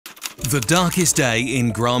The darkest day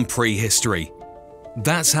in Grand Prix history.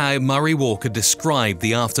 That's how Murray Walker described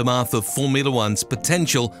the aftermath of Formula One's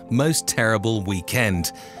potential most terrible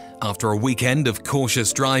weekend. After a weekend of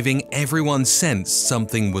cautious driving, everyone sensed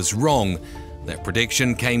something was wrong. Their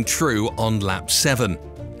prediction came true on lap 7.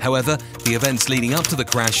 However, the events leading up to the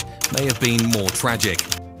crash may have been more tragic.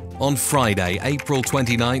 On Friday, April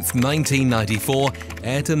 29, 1994,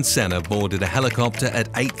 Ayrton Senna boarded a helicopter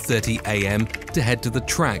at 8:30 a.m. to head to the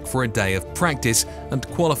track for a day of practice and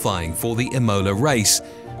qualifying for the Imola race.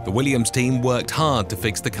 The Williams team worked hard to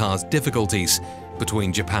fix the car's difficulties.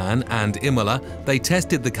 Between Japan and Imola, they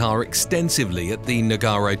tested the car extensively at the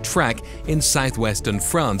Nogaro track in southwestern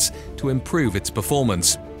France to improve its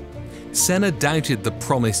performance. Senna doubted the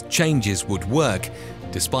promised changes would work.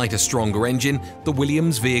 Despite a stronger engine, the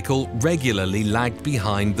Williams vehicle regularly lagged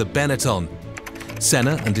behind the Benetton.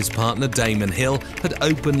 Senna and his partner Damon Hill had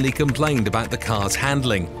openly complained about the car's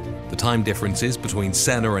handling. The time differences between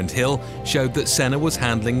Senna and Hill showed that Senna was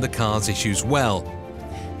handling the car's issues well.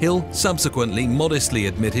 Hill subsequently modestly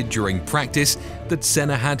admitted during practice that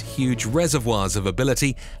Senna had huge reservoirs of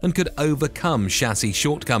ability and could overcome chassis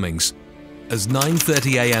shortcomings. As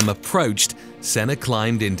 9:30 a.m. approached, Senna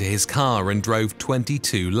climbed into his car and drove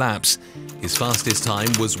 22 laps. His fastest time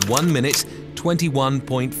was 1 minute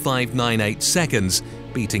 21.598 seconds,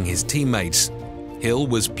 beating his teammates. Hill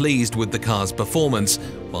was pleased with the car's performance,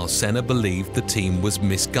 while Senna believed the team was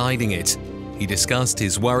misguiding it. He discussed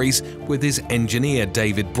his worries with his engineer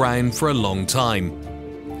David Brown for a long time.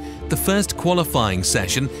 The first qualifying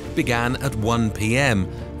session began at 1 p.m.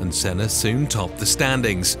 and Senna soon topped the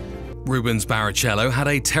standings. Rubens Barrichello had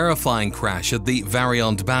a terrifying crash at the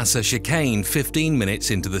Variante Bassa chicane 15 minutes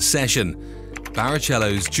into the session.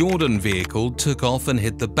 Barrichello's Jordan vehicle took off and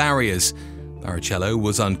hit the barriers. Barrichello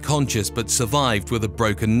was unconscious but survived with a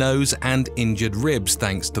broken nose and injured ribs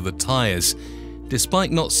thanks to the tyres.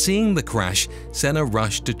 Despite not seeing the crash, Senna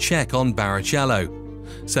rushed to check on Barrichello.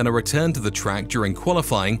 Senna returned to the track during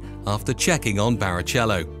qualifying after checking on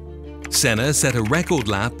Barrichello. Senna set a record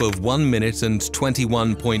lap of 1 minute and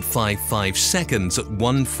 21.55 seconds at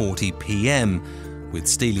 1:40 p.m. With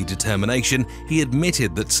steely determination, he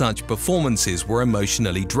admitted that such performances were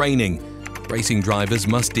emotionally draining. Racing drivers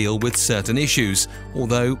must deal with certain issues.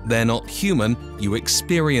 Although they're not human, you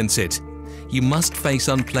experience it. You must face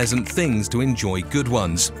unpleasant things to enjoy good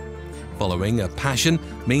ones. Following a passion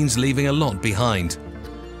means leaving a lot behind.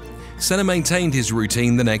 Senna maintained his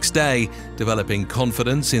routine the next day, developing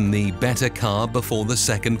confidence in the better car before the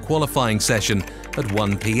second qualifying session at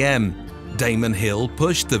 1 p.m. Damon Hill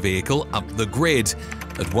pushed the vehicle up the grid.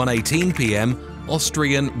 At 1:18 p.m.,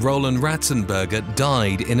 Austrian Roland Ratzenberger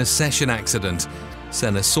died in a session accident.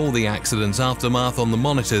 Senna saw the accident's aftermath on the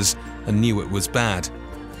monitors and knew it was bad.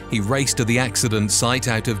 He raced to the accident site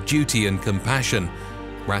out of duty and compassion.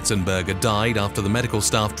 Ratzenberger died after the medical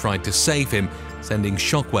staff tried to save him, sending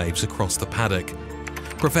shockwaves across the paddock.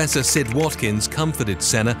 Professor Sid Watkins comforted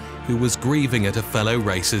Senna, who was grieving at a fellow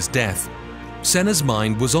racer's death. Senna's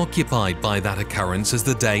mind was occupied by that occurrence as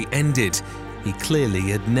the day ended. He clearly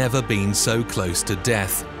had never been so close to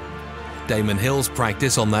death. Damon Hill's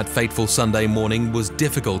practice on that fateful Sunday morning was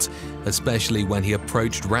difficult, especially when he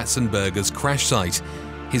approached Ratzenberger's crash site.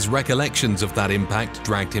 His recollections of that impact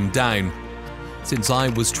dragged him down. Since I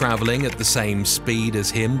was traveling at the same speed as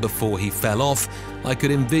him before he fell off, I could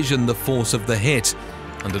envision the force of the hit.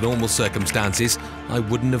 Under normal circumstances, I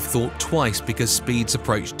wouldn't have thought twice because speeds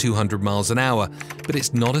approach 200 miles an hour, but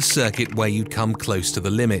it's not a circuit where you'd come close to the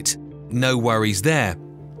limit. No worries there.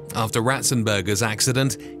 After Ratzenberger's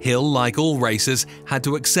accident, Hill, like all racers, had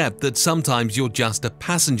to accept that sometimes you're just a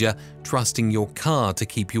passenger trusting your car to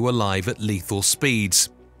keep you alive at lethal speeds.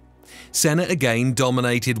 Senna again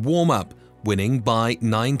dominated warm-up, winning by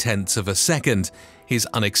 0.9 of a second. His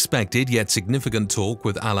unexpected yet significant talk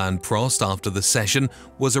with Alain Prost after the session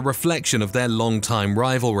was a reflection of their long-time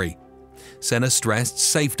rivalry. Senna stressed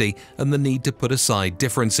safety and the need to put aside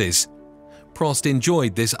differences. Prost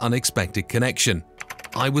enjoyed this unexpected connection.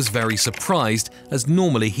 I was very surprised, as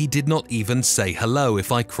normally he did not even say hello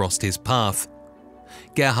if I crossed his path.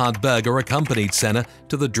 Gerhard Berger accompanied Senna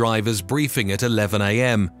to the driver's briefing at 11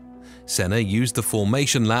 a.m. Senna used the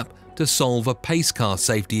formation lap to solve a pace car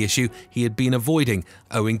safety issue he had been avoiding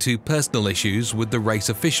owing to personal issues with the race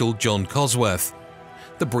official John Cosworth.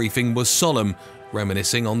 The briefing was solemn,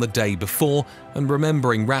 reminiscing on the day before and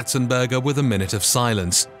remembering Ratzenberger with a minute of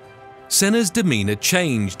silence. Senna's demeanor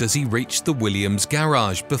changed as he reached the Williams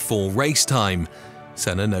garage before race time.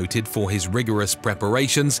 Senna, noted for his rigorous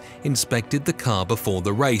preparations, inspected the car before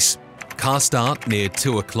the race. Car start near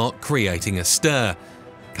 2 o'clock, creating a stir.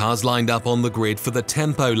 Cars lined up on the grid for the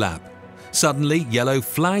tempo lap. Suddenly, yellow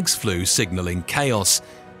flags flew, signalling chaos.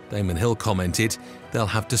 Damon Hill commented, "They'll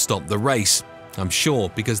have to stop the race. I'm sure,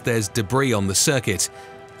 because there's debris on the circuit."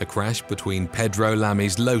 A crash between Pedro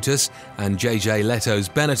Lami's Lotus and JJ Leto's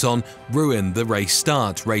Benetton ruined the race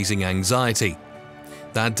start, raising anxiety.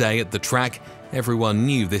 That day at the track, everyone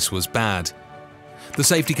knew this was bad. The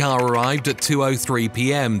safety car arrived at 2:03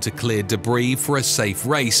 p.m. to clear debris for a safe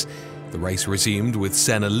race. The race resumed with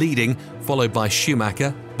Senna leading, followed by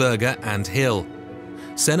Schumacher, Berger and Hill.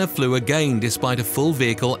 Senna flew again despite a full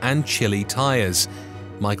vehicle and chilly tyres.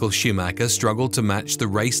 Michael Schumacher struggled to match the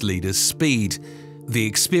race leader's speed. The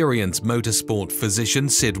experienced motorsport physician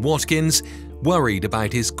Sid Watkins worried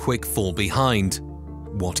about his quick fall behind.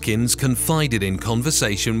 Watkins confided in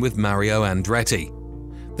conversation with Mario Andretti,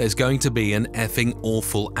 "There's going to be an effing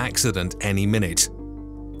awful accident any minute."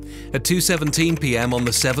 At 2:17 p.m. on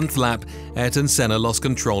the 7th lap, Ayrton Senna lost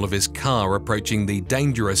control of his car approaching the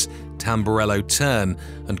dangerous Tamburello turn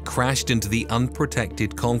and crashed into the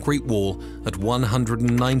unprotected concrete wall at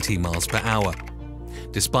 190 miles per hour.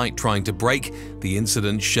 Despite trying to brake, the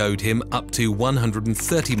incident showed him up to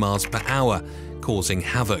 130 miles per hour, causing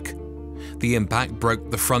havoc. The impact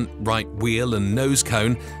broke the front right wheel and nose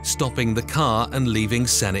cone, stopping the car and leaving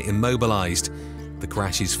Senna immobilized. The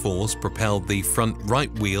crash's force propelled the front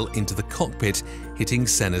right wheel into the cockpit, hitting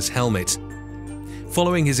Senna's helmet.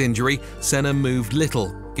 Following his injury, Senna moved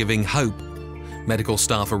little, giving hope. Medical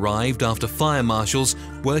staff arrived after fire marshals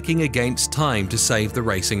working against time to save the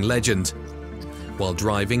racing legend. While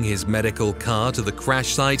driving his medical car to the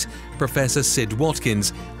crash site, Professor Sid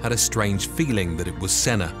Watkins had a strange feeling that it was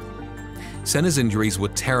Senna. Senna's injuries were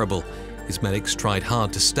terrible. His medics tried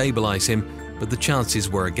hard to stabilize him, but the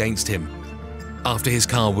chances were against him. After his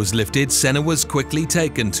car was lifted, Senna was quickly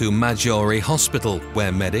taken to Maggiore Hospital,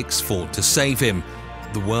 where medics fought to save him.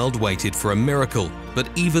 The world waited for a miracle, but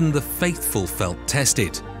even the faithful felt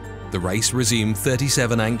tested. The race resumed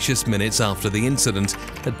 37 anxious minutes after the incident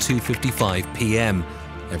at 2:55 p.m.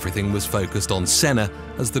 Everything was focused on Senna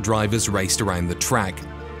as the drivers raced around the track.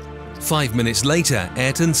 5 minutes later,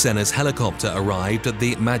 Ayrton Senna's helicopter arrived at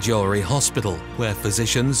the Maggiore Hospital, where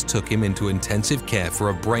physicians took him into intensive care for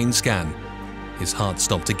a brain scan. His heart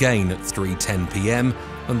stopped again at 3:10 p.m.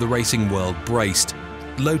 and the racing world braced.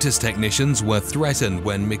 Lotus technicians were threatened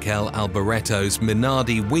when Mikel Alboretto's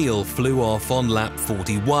Minardi wheel flew off on lap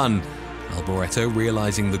 41. Alboretto,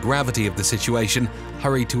 realizing the gravity of the situation,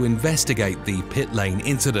 hurried to investigate the pit lane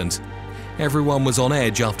incident. Everyone was on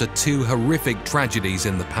edge after two horrific tragedies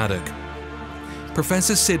in the paddock.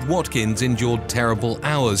 Professor Sid Watkins endured terrible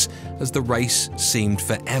hours as the race seemed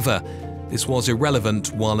forever. This was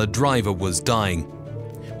irrelevant while a driver was dying.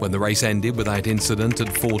 When the race ended without incident at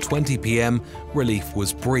 4:20 p.m, relief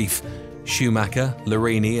was brief. Schumacher,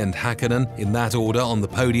 Larini and Häkkinen, in that order on the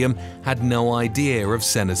podium, had no idea of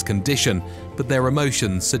Senna's condition, but their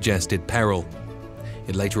emotions suggested peril.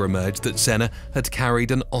 It later emerged that Senna had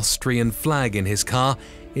carried an Austrian flag in his car,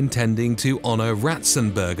 intending to honour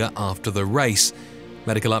Ratzenberger after the race.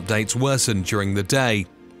 Medical updates worsened during the day.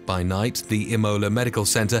 By night, the Imola Medical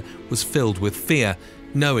Centre was filled with fear.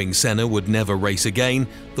 Knowing Senna would never race again,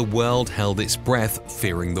 the world held its breath,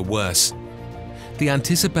 fearing the worst. The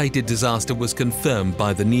anticipated disaster was confirmed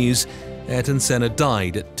by the news. Ayrton Senna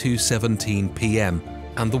died at 2:17 p.m,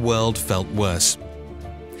 and the world felt worse.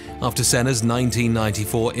 After Senna's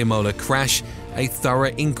 1994 Imola crash, a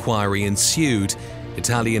thorough inquiry ensued.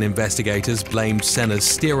 Italian investigators blamed Senna's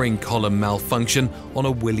steering column malfunction on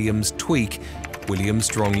a Williams tweak. Williams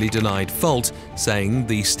strongly denied fault, saying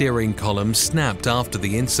the steering column snapped after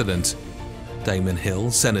the incident. Damon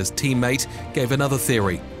Hill, Senna's teammate, gave another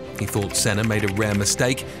theory. He thought Senna made a rare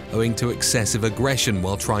mistake owing to excessive aggression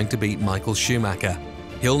while trying to beat Michael Schumacher.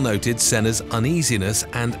 Hill noted Senna's uneasiness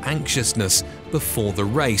and anxiousness before the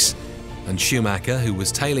race, and Schumacher, who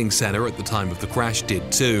was tailing Senna at the time of the crash,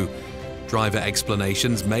 did too. Driver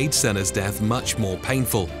explanations made Senna's death much more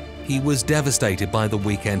painful. He was devastated by the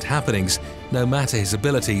weekend happenings. No matter his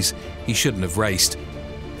abilities, he shouldn't have raced.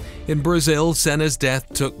 In Brazil, Senna's death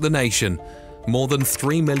took the nation. More than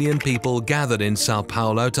 3 million people gathered in Sao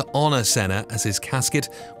Paulo to honour Senna as his casket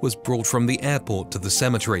was brought from the airport to the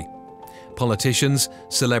cemetery. Politicians,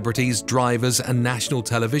 celebrities, drivers and national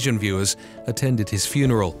television viewers attended his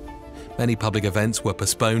funeral. Many public events were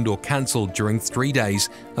postponed or cancelled during 3 days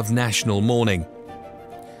of national mourning.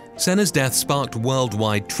 Senna's death sparked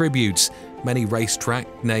worldwide tributes. Many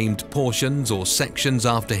racetracks named portions or sections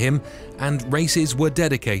after him, and races were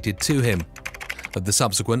dedicated to him. At the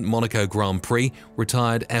subsequent Monaco Grand Prix,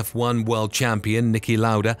 retired F1 world champion Niki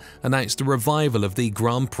Lauda announced a revival of the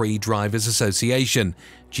Grand Prix Drivers Association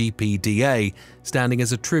 (GPDA), standing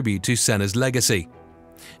as a tribute to Senna's legacy.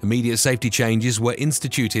 Immediate safety changes were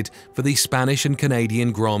instituted for the Spanish and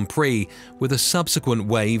Canadian Grand Prix, with a subsequent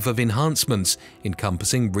wave of enhancements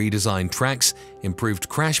encompassing redesigned tracks, improved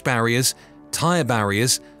crash barriers, tyre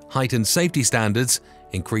barriers, heightened safety standards,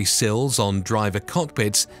 increased sills on driver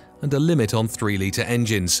cockpits, and a limit on 3-litre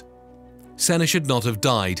engines. Senna should not have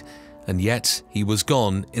died, and yet he was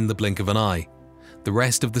gone in the blink of an eye. The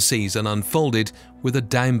rest of the season unfolded with a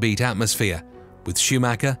downbeat atmosphere, with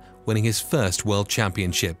Schumacher winning his first world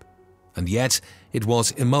championship. And yet, it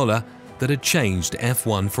was Imola that had changed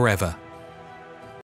F1 forever.